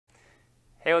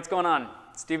Hey, what's going on?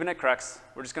 Steven at Crux.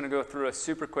 We're just going to go through a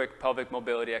super quick pelvic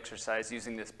mobility exercise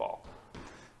using this ball.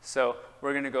 So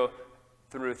we're going to go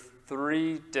through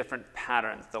 3 different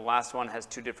patterns. The last one has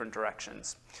 2 different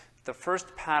directions. The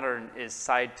first pattern is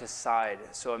side to side.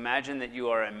 So imagine that you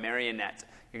are a marionette.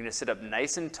 You're going to sit up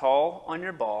nice and tall on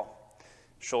your ball.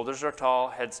 Shoulders are tall,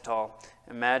 head's tall.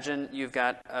 Imagine you've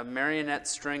got a marionette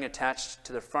string attached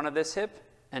to the front of this hip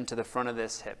and to the front of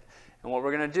this hip. And what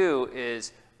we're going to do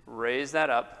is raise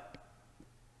that up,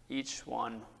 each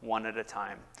one at a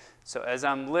time. So as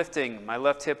I'm lifting my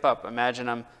left hip up, imagine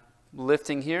I'm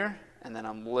lifting here and then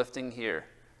I'm lifting here,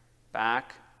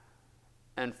 back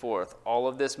and forth. All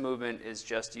of this movement is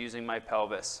just using my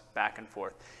pelvis back and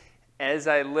forth. As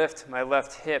I lift my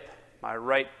left hip, my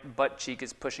right butt cheek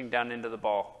is pushing down into the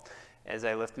ball. As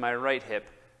I lift my right hip,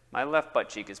 my left butt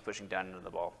cheek is pushing down into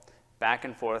the ball. Back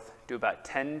and forth, do about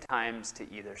 10 times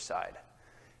to either side.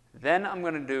 Then I'm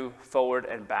going to do forward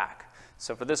and back.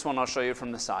 So for this one, I'll show you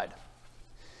from the side.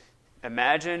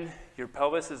 Imagine your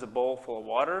pelvis is a bowl full of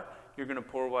water. You're going to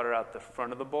pour water out the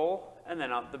front of the bowl and then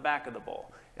out the back of the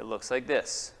bowl. It looks like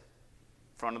this.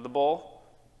 Front of the bowl,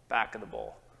 back of the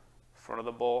bowl. Front of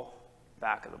the bowl,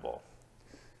 back of the bowl.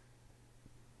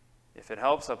 If it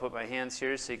helps, I'll put my hands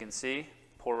here so you can see.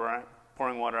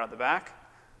 Pouring water out the back,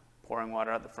 pouring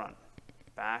water out the front.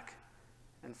 Back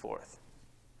and forth.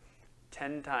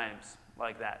 10 times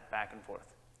like that, back and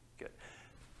forth. Good.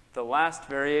 The last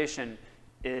variation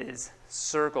is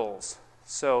circles.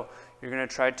 So you're going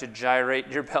to try to gyrate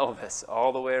your pelvis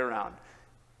all the way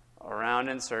around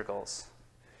in circles.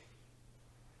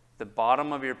 The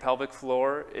bottom of your pelvic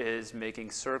floor is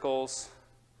making circles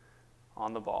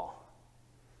on the ball.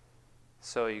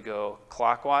 So you go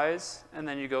clockwise and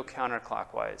then you go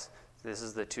counterclockwise. This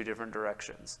is the 2 different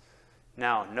directions.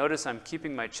 Now, notice I'm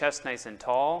keeping my chest nice and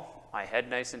tall, my head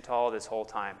nice and tall this whole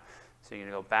time. So you're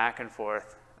going to go back and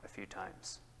forth a few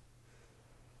times.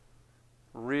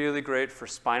 Really great for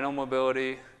spinal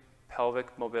mobility,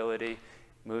 pelvic mobility,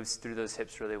 moves through those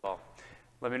hips really well.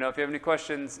 Let me know if you have any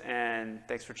questions, and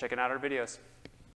thanks for checking out our videos.